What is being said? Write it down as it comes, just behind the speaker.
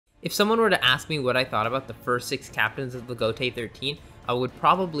If someone were to ask me what I thought about the first 6 captains of the Gotei 13, I would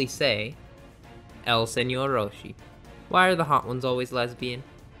probably say El Señor Roshi. Why are the hot ones always lesbian?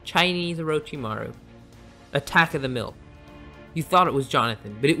 Chinese Orochimaru. Attack of the Mill. You thought it was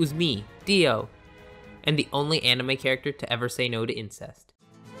Jonathan, but it was me, Dio. And the only anime character to ever say no to incest.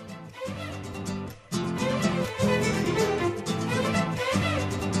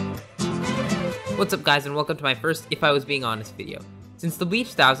 What's up guys, and welcome to my first If I Was Being Honest video. Since the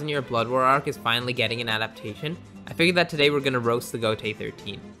Bleach 1000-year Blood War arc is finally getting an adaptation, I figured that today we're gonna roast the Gotei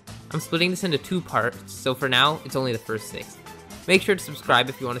 13. I'm splitting this into 2 parts, so for now, it's only the first 6. Make sure to subscribe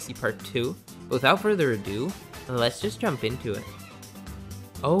if you want to see part 2, but without further ado, let's just jump into it.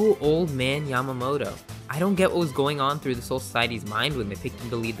 Oh, old man Yamamoto. I don't get what was going on through the Soul Society's mind when they picked him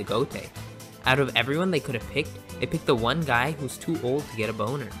to lead the Gotei. Out of everyone they could have picked, they picked the one guy who's too old to get a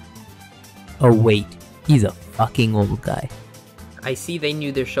boner. Oh wait, he's a fucking old guy. I see they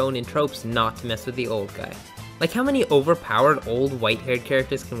knew their shonen tropes not to mess with the old guy. Like, how many overpowered old white-haired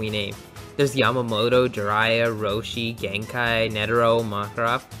characters can we name? There's Yamamoto, Jiraiya, Roshi, Genkai, Netero,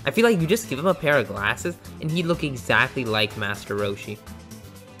 Makarov. I feel like you just give him a pair of glasses and he'd look exactly like Master Roshi.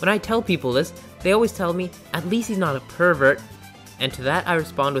 When I tell people this, they always tell me, at least he's not a pervert. And to that I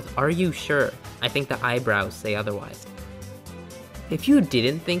respond with, are you sure? I think the eyebrows say otherwise. If you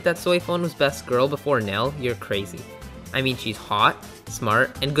didn't think that Soifon was best girl before Nell, you're crazy. I mean, she's hot,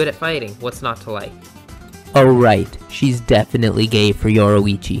 smart, and good at fighting. What's not to like? Oh right, she's definitely gay for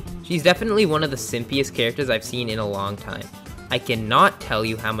Yoroichi. She's definitely one of the simpiest characters I've seen in a long time. I cannot tell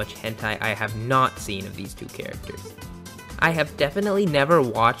you how much hentai I have not seen of these 2 characters. I have definitely never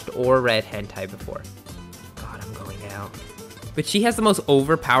watched or read hentai before. God, I'm going out. But she has the most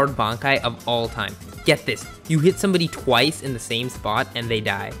overpowered Bankai of all time. Get this, you hit somebody twice in the same spot and they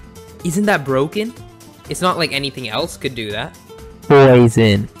die. Isn't that broken? It's not like anything else could do that.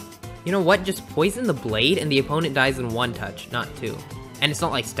 Poison. You know what, just poison the blade and the opponent dies in 1 touch, not 2. And it's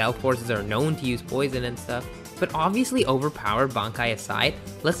not like stealth forces are known to use poison and stuff. But obviously overpowered Bankai aside,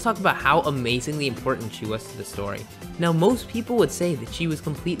 let's talk about how amazingly important she was to the story. Now most people would say that she was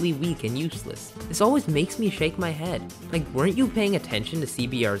completely weak and useless. This always makes me shake my head. Like, weren't you paying attention to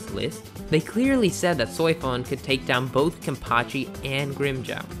CBR's list? They clearly said that Soifon could take down both Kenpachi and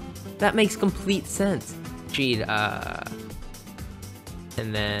Grimmjow. That makes complete sense. She'd, and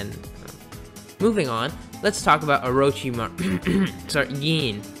then, moving on, let's talk about Orochimaru, sorry,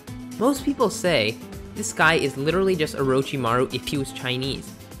 Yin. Most people say this guy is literally just Orochimaru if he was Chinese.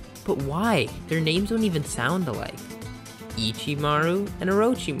 But why? Their names don't even sound alike. Ichimaru and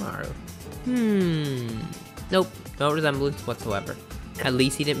Orochimaru. Nope, no resemblance whatsoever. At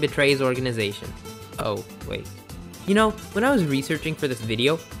least he didn't betray his organization. Oh, wait. You know, when I was researching for this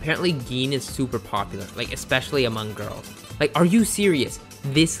video, apparently Gin is super popular, like especially among girls. Like, are you serious?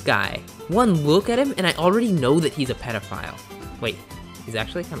 This guy. One look at him and I already know that he's a pedophile. Wait, he's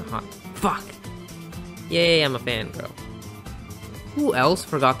actually kind of hot. Fuck. Yay, I'm a fangirl. Who else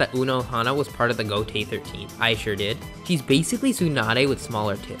forgot that Unohana was part of the Gotei 13? I sure did. She's basically Tsunade with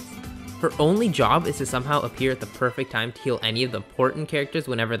smaller tits. Her only job is to somehow appear at the perfect time to heal any of the important characters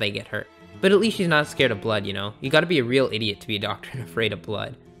whenever they get hurt. But at least she's not scared of blood, you know? You gotta be a real idiot to be a doctor and afraid of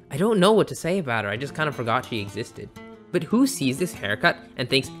blood. I don't know what to say about her, I just kind of forgot she existed. But who sees this haircut and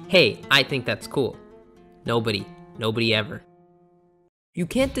thinks, hey, I think that's cool? Nobody. Nobody ever. You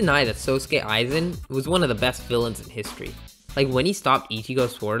can't deny that Sōsuke Aizen was one of the best villains in history. Like, when he stopped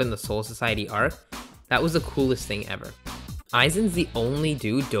Ichigo's sword in the Soul Society arc, that was the coolest thing ever. Aizen's the only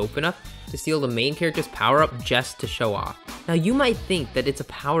dude dope enough to steal the main character's power-up just to show off. Now you might think that it's a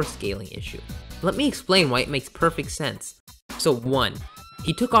power scaling issue. Let me explain why it makes perfect sense. So 1,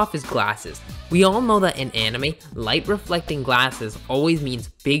 he took off his glasses. We all know that in anime, light reflecting glasses always means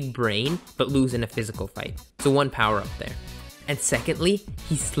big brain, but lose in a physical fight. So 1 power-up there. And secondly,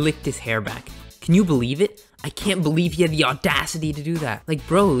 he slicked his hair back. Can you believe it? I can't believe he had the audacity to do that. Like,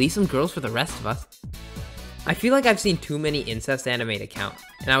 bro, leave some girls for the rest of us. I feel like I've seen too many incest anime to count,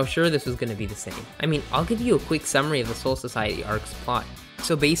 and I was sure this was going to be the same. I mean, I'll give you a quick summary of the Soul Society arc's plot.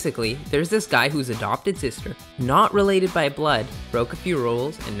 So basically, there's this guy whose adopted sister, not related by blood, broke a few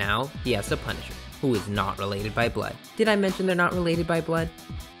rules, and now he has to punish her, who is not related by blood. Did I mention they're not related by blood?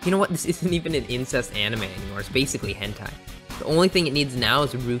 You know what, this isn't even an incest anime anymore, it's basically hentai. The only thing it needs now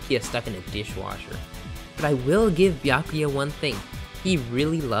is Rukia stuck in a dishwasher. But I will give Byakuya one thing, he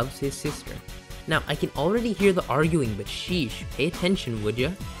really loves his sister. Now, I can already hear the arguing, but sheesh, pay attention, would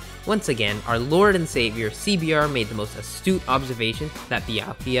ya? Once again, our Lord and Savior, CBR, made the most astute observation that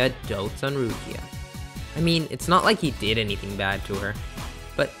Byakuya dotes on Rukia. I mean, it's not like he did anything bad to her.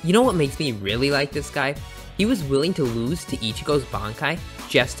 But you know what makes me really like this guy? He was willing to lose to Ichigo's Bankai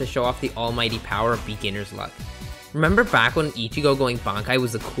just to show off the almighty power of beginner's luck. Remember back when Ichigo going Bankai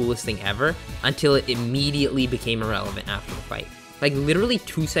was the coolest thing ever, until it immediately became irrelevant after the fight. Like literally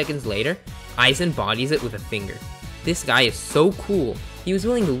 2 seconds later, Aizen bodies it with a finger. This guy is so cool, he was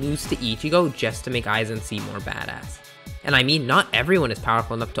willing to lose to Ichigo just to make Aizen seem more badass. And I mean, not everyone is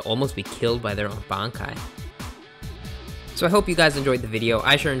powerful enough to almost be killed by their own Bankai. So I hope you guys enjoyed the video.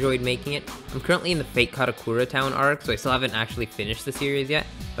 I sure enjoyed making it. I'm currently in the Fake Karakura Town arc, so I still haven't actually finished the series yet,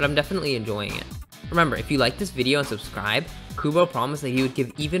 but I'm definitely enjoying it. Remember, if you like this video and subscribe, Kubo promised that he would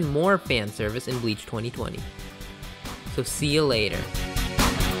give even more fan service in Bleach 2020. So see you later.